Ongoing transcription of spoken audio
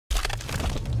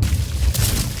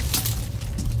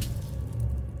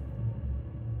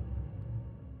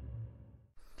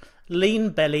Lean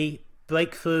Belly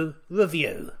Breakthrough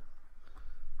Review.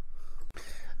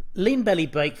 Lean Belly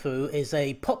Breakthrough is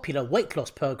a popular weight loss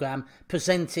program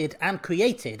presented and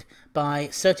created by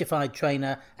certified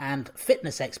trainer and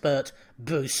fitness expert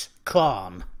Bruce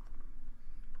Krahn.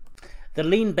 The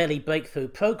Lean Belly Breakthrough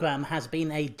program has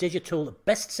been a digital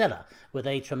bestseller with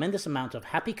a tremendous amount of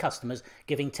happy customers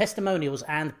giving testimonials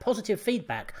and positive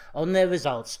feedback on their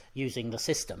results using the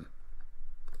system.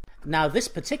 Now, this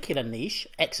particular niche,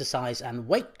 exercise and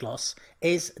weight loss,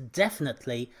 is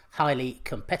definitely highly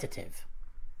competitive.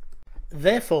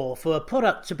 Therefore, for a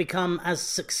product to become as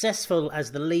successful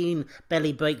as the Lean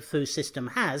Belly Breakthrough system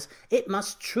has, it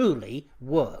must truly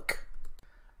work.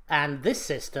 And this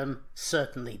system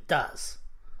certainly does.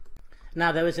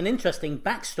 Now, there is an interesting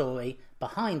backstory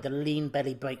behind the Lean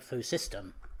Belly Breakthrough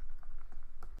system.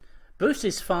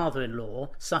 Bruce's father-in-law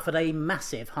suffered a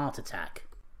massive heart attack,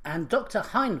 and Dr.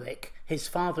 Heinrich, his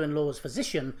father-in-law's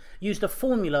physician, used a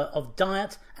formula of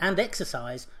diet and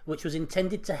exercise which was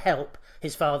intended to help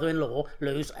his father-in-law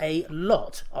lose a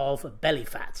lot of belly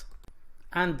fat.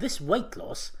 And this weight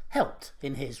loss helped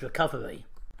in his recovery.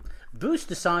 Bruce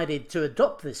decided to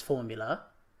adopt this formula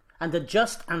and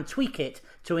adjust and tweak it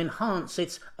to enhance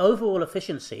its overall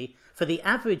efficiency for the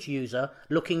average user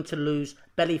looking to lose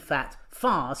belly fat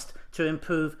fast to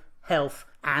improve health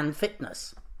and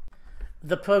fitness.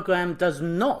 The program does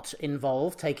not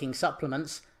involve taking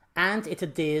supplements, and it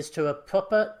adheres to a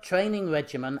proper training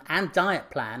regimen and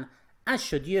diet plan, as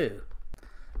should you.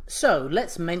 So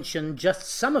let's mention just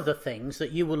some of the things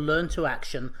that you will learn to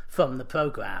action from the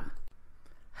program.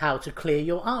 How to clear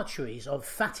your arteries of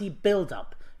fatty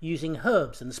buildup using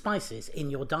herbs and spices in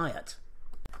your diet.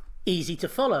 Easy to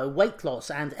follow weight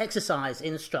loss and exercise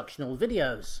instructional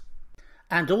videos.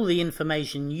 And all the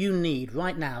information you need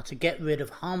right now to get rid of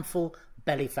harmful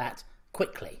belly fat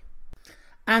quickly.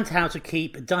 And how to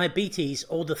keep diabetes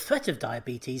or the threat of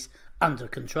diabetes under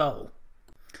control.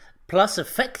 Plus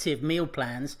effective meal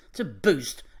plans to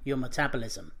boost your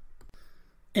metabolism.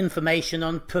 Information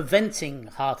on preventing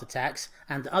heart attacks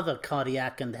and other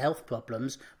cardiac and health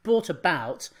problems brought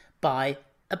about by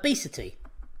obesity.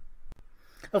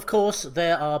 Of course,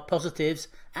 there are positives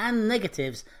and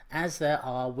negatives as there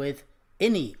are with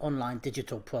any online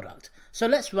digital product. So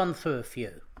let's run through a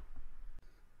few.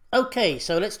 Okay,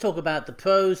 so let's talk about the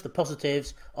pros, the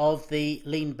positives of the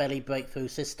Lean Belly Breakthrough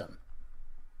system.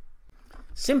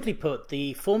 Simply put,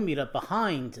 the formula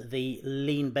behind the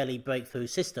Lean Belly Breakthrough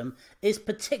system is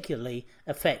particularly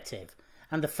effective,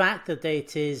 and the fact that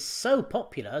it is so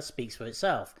popular speaks for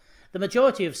itself. The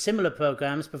majority of similar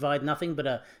programs provide nothing but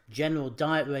a general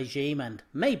diet regime and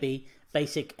maybe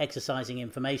basic exercising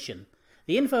information.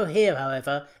 The info here,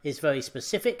 however, is very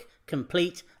specific,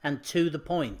 complete, and to the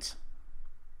point.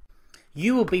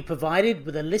 You will be provided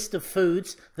with a list of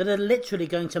foods that are literally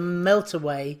going to melt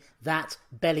away that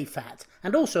belly fat,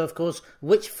 and also, of course,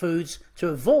 which foods to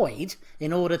avoid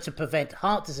in order to prevent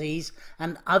heart disease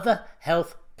and other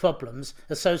health problems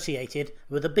associated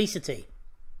with obesity.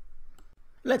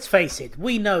 Let's face it,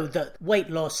 we know that weight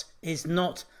loss is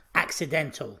not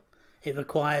accidental. It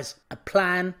requires a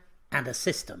plan and a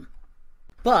system.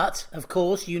 But, of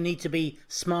course, you need to be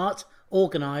smart,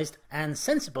 organised and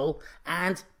sensible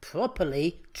and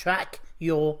properly track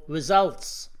your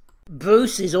results.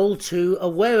 Bruce is all too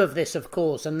aware of this, of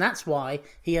course, and that's why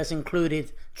he has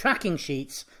included tracking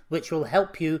sheets which will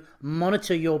help you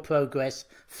monitor your progress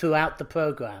throughout the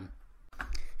program.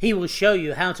 He will show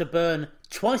you how to burn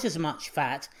twice as much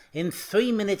fat in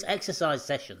 3-minute exercise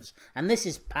sessions, and this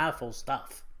is powerful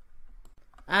stuff.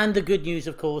 And the good news,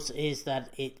 of course, is that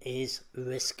it is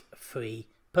risk-free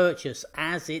purchase,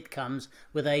 as it comes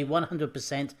with a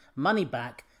 100% money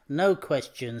back, no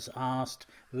questions asked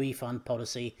refund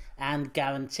policy and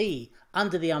guarantee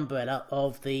under the umbrella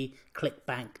of the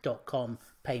clickbank.com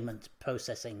payment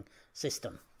processing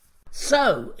system.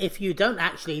 So if you don't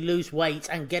actually lose weight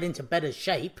and get into better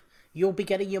shape, you'll be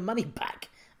getting your money back.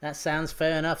 That sounds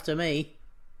fair enough to me.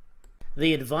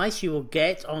 The advice you will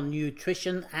get on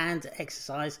nutrition and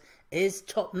exercise is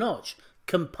top notch,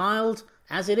 compiled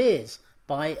as it is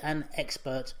by an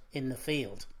expert in the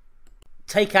field.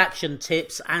 Take action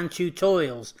tips and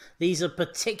tutorials. These are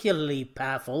particularly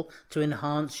powerful to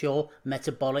enhance your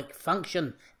metabolic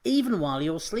function, even while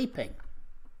you're sleeping.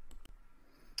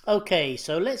 Okay,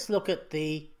 so let's look at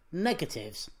the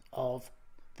negatives of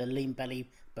the Lean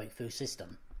Belly Breakthrough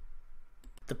system.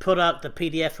 The product, the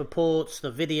PDF reports,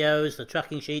 the videos, the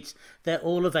tracking sheets, they're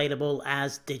all available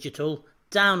as digital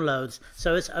downloads,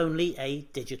 so it's only a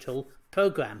digital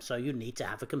program, so you need to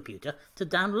have a computer to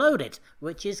download it,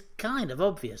 which is kind of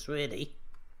obvious, really.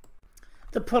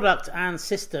 The product and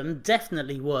system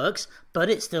definitely works, but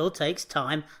it still takes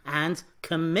time and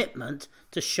commitment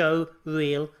to show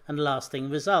real and lasting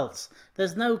results.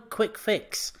 There's no quick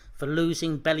fix for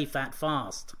losing belly fat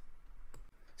fast.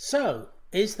 So,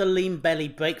 is the Lean Belly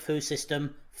Breakthrough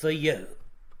System for you?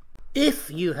 If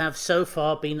you have so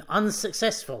far been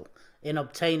unsuccessful in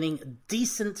obtaining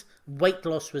decent weight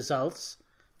loss results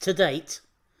to date,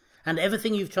 and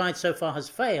everything you've tried so far has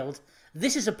failed,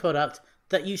 this is a product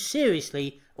that you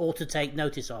seriously ought to take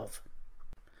notice of.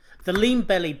 The Lean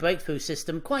Belly Breakthrough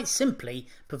System quite simply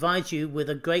provides you with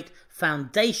a great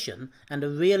foundation and a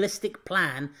realistic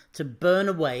plan to burn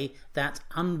away that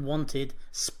unwanted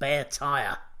spare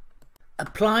tire.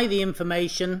 Apply the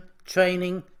information,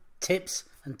 training, tips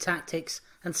and tactics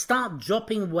and start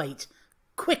dropping weight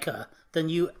quicker than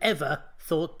you ever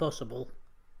thought possible.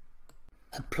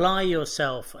 Apply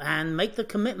yourself and make the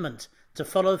commitment to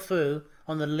follow through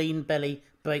on the Lean Belly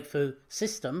Breakthrough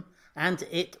System, and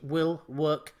it will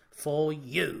work for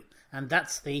you, and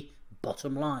that's the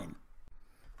bottom line.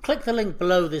 Click the link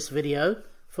below this video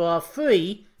for our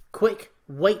free quick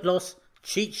weight loss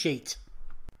cheat sheet.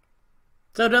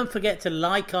 So don't forget to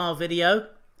like our video.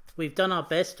 We've done our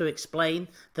best to explain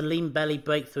the Lean Belly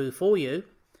Breakthrough for you,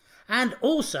 and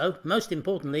also, most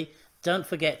importantly, don't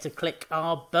forget to click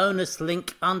our bonus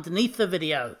link underneath the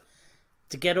video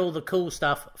to get all the cool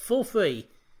stuff for free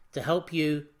to help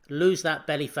you lose that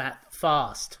belly fat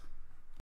fast.